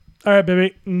All right,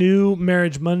 baby. New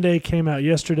Marriage Monday came out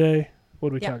yesterday. What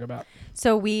do we talk about?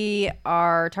 So we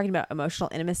are talking about emotional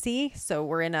intimacy. So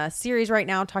we're in a series right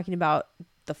now talking about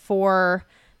the 4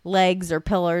 legs or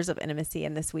pillars of intimacy.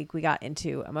 And this week we got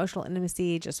into emotional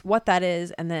intimacy, just what that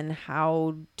is, and then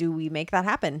how do we make that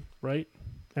happen? Right.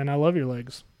 And I love your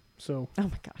legs. So. Oh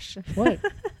my gosh. What?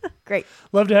 Great.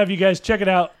 Love to have you guys check it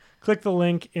out. Click the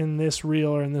link in this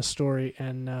reel or in this story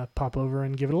and pop over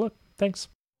and give it a look. Thanks.